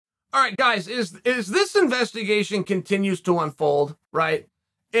All right, guys, is this investigation continues to unfold, right?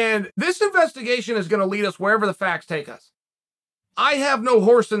 And this investigation is going to lead us wherever the facts take us. I have no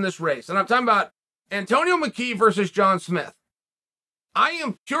horse in this race, and I'm talking about Antonio McKee versus John Smith. I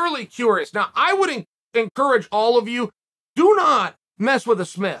am purely curious. Now, I would encourage all of you, do not mess with a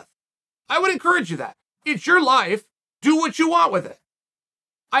Smith. I would encourage you that. It's your life. Do what you want with it.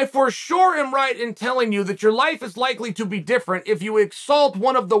 I for sure am right in telling you that your life is likely to be different if you assault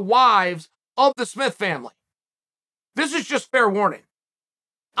one of the wives of the Smith family. This is just fair warning.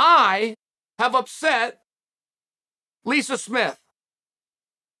 I have upset Lisa Smith,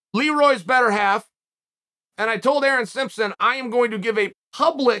 Leroy's better half, and I told Aaron Simpson I am going to give a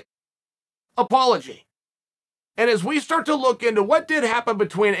public apology. And as we start to look into what did happen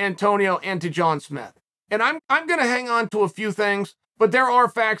between Antonio and to John Smith, and I'm going to hang on to a few things, but there are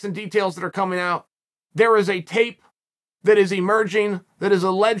facts and details that are coming out. There is a tape that is emerging that is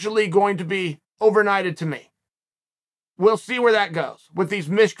allegedly going to be overnighted to me. We'll see where that goes with these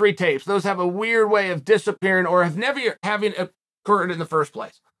mystery tapes. Those have a weird way of disappearing or have never having occurred in the first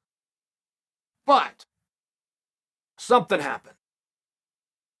place. But something happened.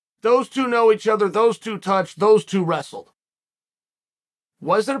 Those two know each other. Those two touched. Those two wrestled.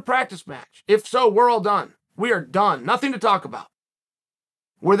 Was it a practice match? If so, we're all done. We are done. Nothing to talk about.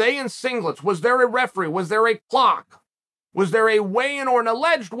 Were they in singlets? Was there a referee? Was there a clock? Was there a weigh-in or an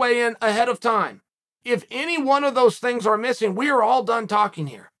alleged weigh-in ahead of time? If any one of those things are missing, we are all done talking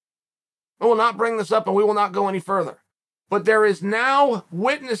here. We will not bring this up and we will not go any further. But there is now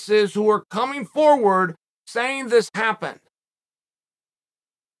witnesses who are coming forward saying this happened.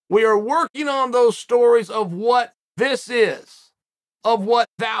 We are working on those stories of what this is, of what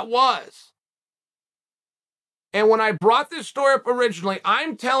that was. And when I brought this story up originally,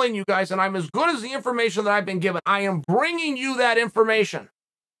 I'm telling you guys, and I'm as good as the information that I've been given, I am bringing you that information.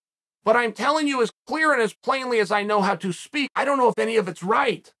 But I'm telling you as clear and as plainly as I know how to speak. I don't know if any of it's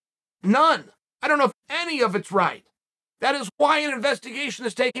right. None. I don't know if any of it's right. That is why an investigation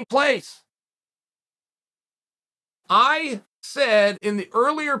is taking place. I said in the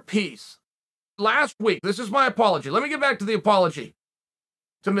earlier piece last week, this is my apology. Let me get back to the apology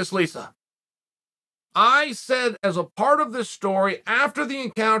to Miss Lisa. I said as a part of this story, after the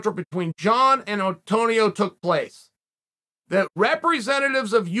encounter between John and Antonio took place, that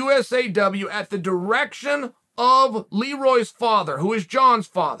representatives of USAW at the direction of Leroy's father, who is John's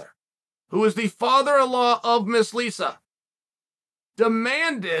father, who is the father-in-law of Miss Lisa,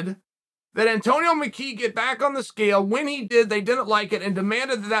 demanded that Antonio McKee get back on the scale. When he did, they didn't like it and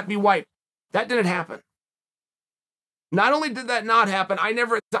demanded that that be wiped. That didn't happen. Not only did that not happen, I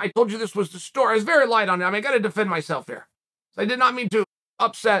told you this was the story. I was very light on it. I got to defend myself here. I did not mean to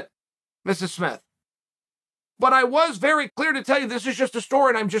upset Mrs. Smith. But I was very clear to tell you this is just a story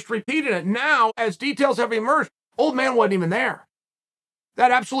and I'm just repeating it. Now, as details have emerged, old man wasn't even there.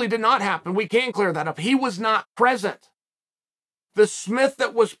 That absolutely did not happen. We can clear that up. He was not present. The Smith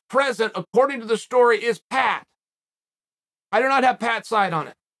that was present, according to the story, is Pat. I do not have Pat's side on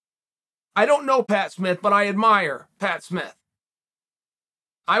it. I don't know Pat Smith, but I admire Pat Smith.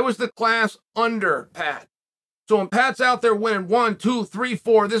 I was the class under Pat. So when Pat's out there winning 1, 2, 3,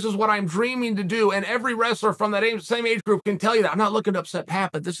 4, this is what I'm dreaming to do. And every wrestler from that same age group can tell you that. I'm not looking to upset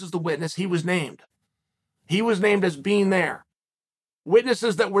Pat, but this is the witness. He was named. He was named as being there.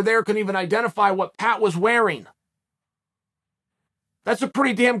 Witnesses that were there couldn't even identify what Pat was wearing. That's a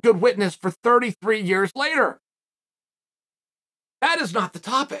pretty damn good witness for 33 years later. That is not the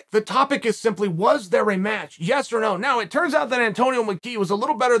topic. The topic is simply, was there a match? Yes or no? Now, it turns out that Antonio McKee was a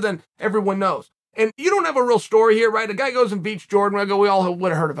little better than everyone knows. And you don't have a real story here, right? A guy goes and beats Jordan. We all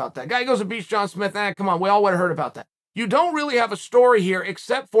would have heard about that. Guy goes and beats John Smith. Come on, we all would have heard about that. You don't really have a story here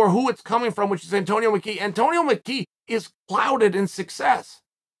except for who it's coming from, which is Antonio McKee. Antonio McKee is clouded in success.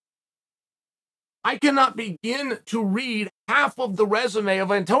 I cannot begin to read half of the resume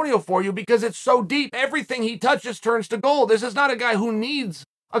of Antonio for you because it's so deep. Everything he touches turns to gold. This is not a guy who needs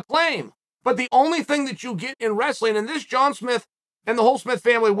acclaim. But the only thing that you get in wrestling, and this John Smith and the whole Smith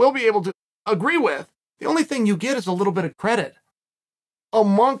family will be able to agree with, the only thing you get is a little bit of credit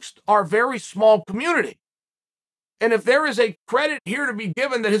amongst our very small community. And if there is a credit here to be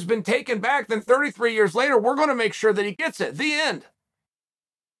given that has been taken back, then 33 years later, we're going to make sure that he gets it. The end.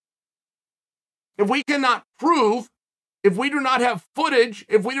 If we cannot prove, if we do not have footage,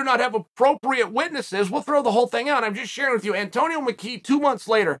 if we do not have appropriate witnesses, we'll throw the whole thing out. I'm just sharing with you, Antonio McKee, 2 months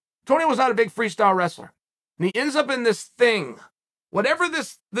later, Antonio was not a big freestyle wrestler. And he ends up in this thing, whatever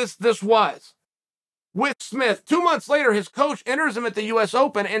this was, with Smith. 2 months later, his coach enters him at the U.S.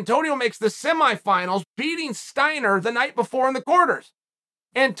 Open. Antonio makes the semifinals, beating Steiner the night before in the quarters.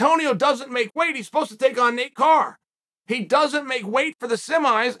 Antonio doesn't make weight. He's supposed to take on Nate Carr. He doesn't make weight for the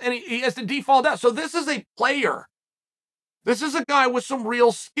semis, and he has to default out. So this is a player. This is a guy with some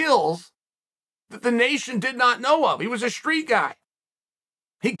real skills that the nation did not know of. He was a street guy.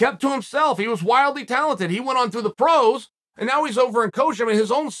 He kept to himself. He was wildly talented. He went on through the pros, and now he's over in coaching. I mean,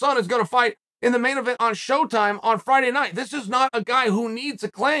 his own son is going to fight in the main event on Showtime on Friday night. This is not a guy who needs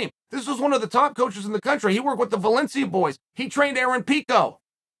acclaim. This is one of the top coaches in the country. He worked with the Valencia boys. He trained Aaron Pico.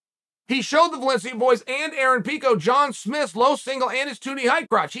 He showed the Valencia boys and Aaron Pico John Smith's low single and his 2-knee high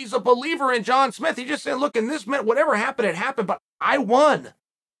crotch. He's a believer in John Smith. He just said, look, in this minute, whatever happened, it happened, but I won.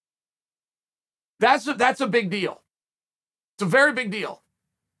 That's a big deal. It's a very big deal.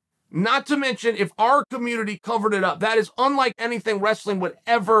 Not to mention, if our community covered it up, that is unlike anything wrestling would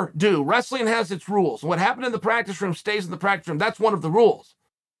ever do. Wrestling has its rules. What happened in the practice room stays in the practice room. That's one of the rules.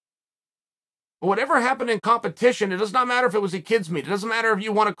 But whatever happened in competition, it does not matter if it was a kids' meet. It doesn't matter if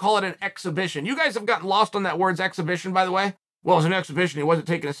you want to call it an exhibition. You guys have gotten lost on that word's exhibition, by the way. Well, it was an exhibition. He wasn't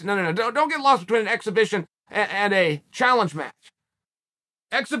taking a... No. Don't get lost between an exhibition and a challenge match.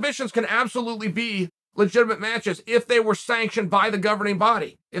 Exhibitions can absolutely be legitimate matches if they were sanctioned by the governing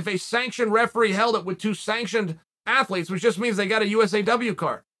body. If a sanctioned referee held it with 2 sanctioned athletes, which just means they got a USAW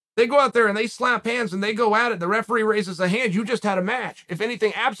card. They go out there and they slap hands and they go at it. The referee raises a hand. You just had a match. If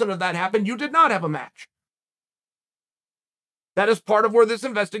anything absent of that happened, you did not have a match. That is part of where this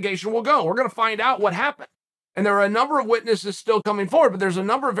investigation will go. We're going to find out what happened. And there are a number of witnesses still coming forward, but there's a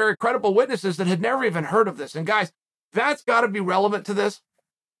number of very credible witnesses that had never even heard of this. And guys, that's got to be relevant to this.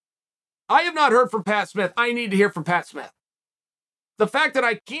 I have not heard from Pat Smith. I need to hear from Pat Smith. The fact that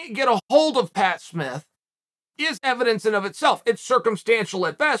I can't get a hold of Pat Smith is evidence in of itself. It's circumstantial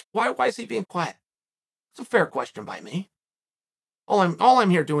at best. Why is he being quiet? It's a fair question by me. All I'm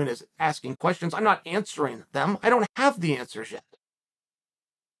here doing is asking questions. I'm not answering them. I don't have the answers yet.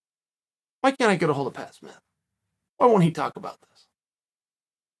 Why can't I get a hold of Pat Smith? Why won't he talk about this?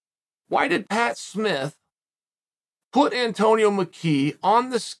 Why did Pat Smith put Antonio McKee on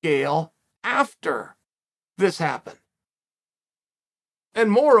the scale after this happened? And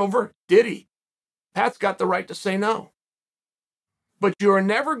moreover, did he? Pat's got the right to say no. But you are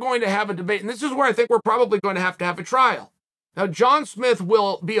never going to have a debate, and this is where I think we're probably going to have a trial. Now, John Smith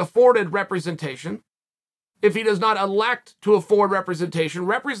will be afforded representation. If he does not elect to afford representation,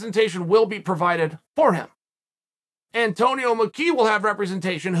 representation will be provided for him. Antonio McKee will have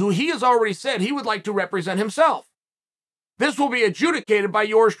representation, who he has already said he would like to represent himself. This will be adjudicated by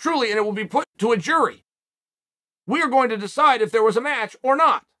yours truly, and it will be put to a jury. We are going to decide if there was a match or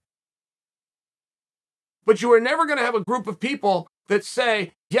not. But you are never going to have a group of people that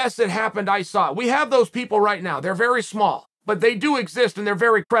say, yes, it happened, I saw it. We have those people right now. They're very small, but they do exist, and they're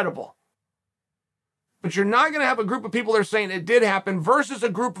very credible. But you're not going to have a group of people that are saying it did happen versus a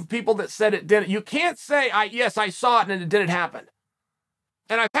group of people that said it didn't. You can't say, yes, I saw it, and it didn't happen.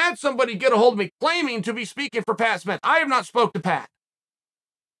 And I've had somebody get a hold of me claiming to be speaking for Pat Smith. I have not spoke to Pat.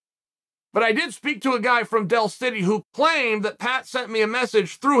 But I did speak to a guy from Del City who claimed that Pat sent me a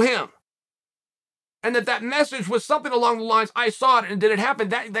message through him. And that message was something along the lines, I saw it and did it happen?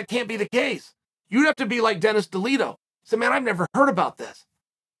 That can't be the case. You'd have to be like Dennis DeLito. Say, man, I've never heard about this.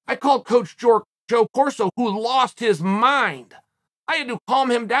 I called Coach Joe Corso, who lost his mind. I had to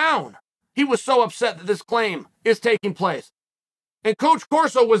calm him down. He was so upset that this claim is taking place. And Coach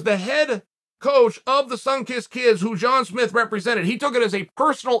Corso was the head coach of the Sunkist Kids who John Smith represented. He took it as a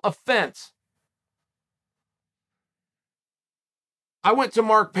personal offense. I went to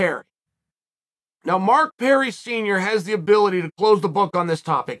Mark Perry. Now, Mark Perry Sr. has the ability to close the book on this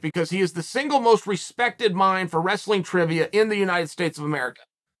topic because he is the single most respected mind for wrestling trivia in the United States of America.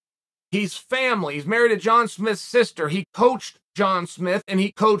 He's family. He's married to John Smith's sister. He coached John Smith, and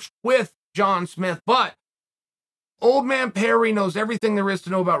he coached with John Smith. But Old Man Perry knows everything there is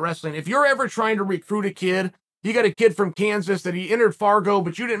to know about wrestling. If you're ever trying to recruit a kid, you got a kid from Kansas that he entered Fargo,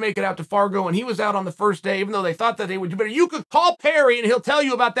 but you didn't make it out to Fargo, and he was out on the first day, even though they thought that they would do better. You could call Perry, and he'll tell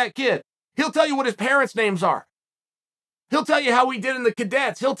you about that kid. He'll tell you what his parents' names are. He'll tell you how he did in the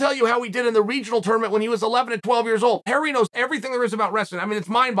cadets. He'll tell you how he did in the regional tournament when he was 11 and 12 years old. Perry knows everything there is about wrestling. I mean, it's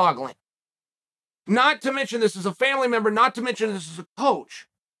mind-boggling. Not to mention this is a family member, not to mention this is a coach.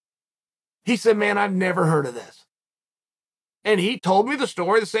 He said, man, I've never heard of this. And he told me the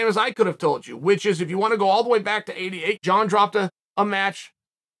story the same as I could have told you, which is if you want to go all the way back to 88, John dropped a match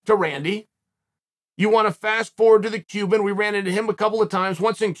to Randy. You want to fast forward to the Cuban. We ran into him a couple of times.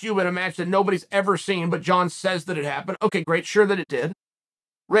 Once in Cuba in a match that nobody's ever seen, but John says that it happened. Okay, great. Sure that it did.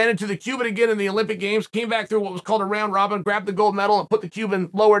 Ran into the Cuban again in the Olympic Games. Came back through what was called a round robin, grabbed the gold medal, and put the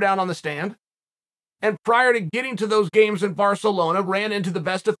Cuban lower down on the stand. And prior to getting to those games in Barcelona, ran into the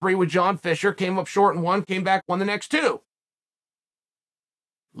best of 3 with John Fisher, came up short in 1, came back, won the next 2.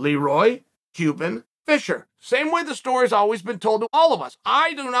 Leroy, Cuban, Fisher. Same way the story's always been told to all of us.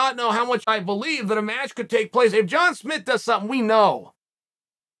 I do not know how much I believe that a match could take place. If John Smith does something, we know.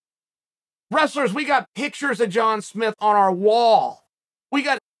 Wrestlers, we got pictures of John Smith on our wall. We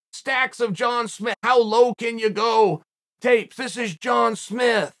got stacks of John Smith. How low can you go? Tapes. This is John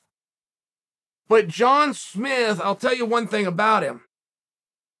Smith. But John Smith, I'll tell you one thing about him.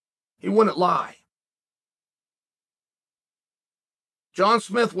 He wouldn't lie. John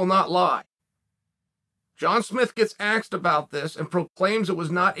Smith will not lie. John Smith gets asked about this and proclaims it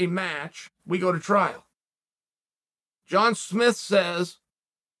was not a match. We go to trial. John Smith says,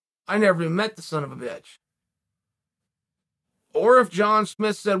 I never even met the son of a bitch. Or if John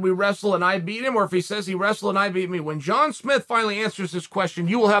Smith said we wrestle and I beat him, or if he says he wrestled and I beat me, when John Smith finally answers this question,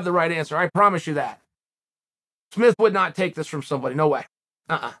 you will have the right answer. I promise you that. Smith would not take this from somebody. No way.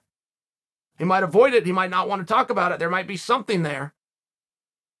 He might avoid it. He might not want to talk about it. There might be something there.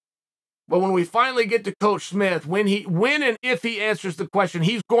 But when we finally get to Coach Smith, when and if he answers the question,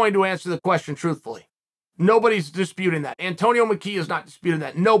 he's going to answer the question truthfully. Nobody's disputing that. Antonio McKee is not disputing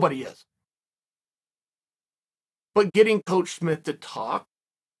that. Nobody is. But getting Coach Smith to talk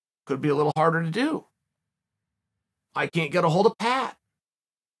could be a little harder to do. I can't get a hold of Pat.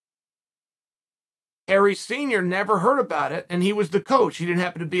 Harry Sr. never heard about it, and he was the coach. He didn't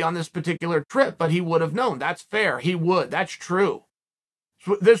happen to be on this particular trip, but he would have known. That's fair. He would. That's true.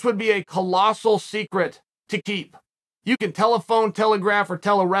 This would be a colossal secret to keep. You can telephone, telegraph, or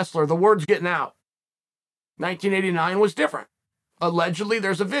tell a wrestler. The word's getting out. 1989 was different. Allegedly,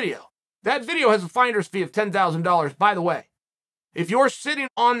 there's a video. That video has a finder's fee of $10,000. By the way, if you're sitting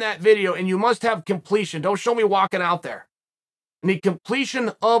on that video and you must have completion, don't show me walking out there. I need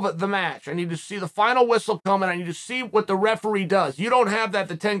completion of the match. I need to see the final whistle come, and I need to see what the referee does. You don't have that,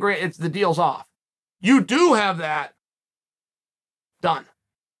 the 10 grand, it's the deal's off. You do have that. Done.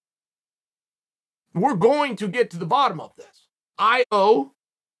 We're going to get to the bottom of this. I owe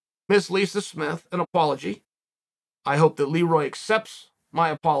Miss Lisa Smith an apology. I hope that Leroy accepts my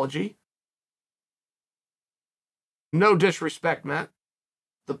apology. No disrespect, Matt.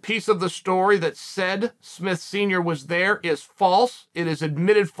 The piece of the story that said Smith Sr. was there is false. It is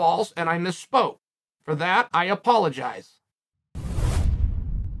admitted false, and I misspoke. For that, I apologize.